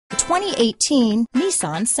2018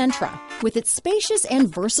 Nissan Sentra. With its spacious and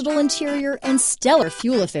versatile interior and stellar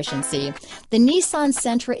fuel efficiency, the Nissan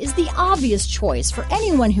Sentra is the obvious choice for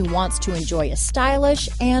anyone who wants to enjoy a stylish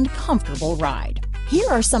and comfortable ride. Here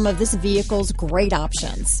are some of this vehicle's great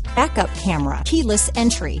options: backup camera, keyless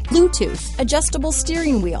entry, Bluetooth, adjustable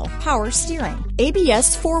steering wheel, power steering,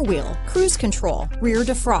 ABS 4-wheel, cruise control, rear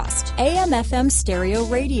defrost, AM/FM stereo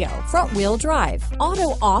radio, front wheel drive,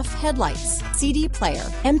 auto off headlights, CD player,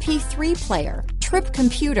 MP3 player, trip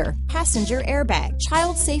computer, passenger airbag,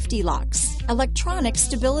 child safety locks, electronic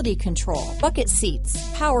stability control, bucket seats,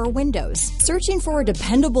 power windows. Searching for a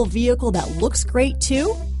dependable vehicle that looks great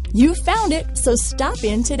too? You found it, so stop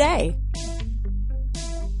in today.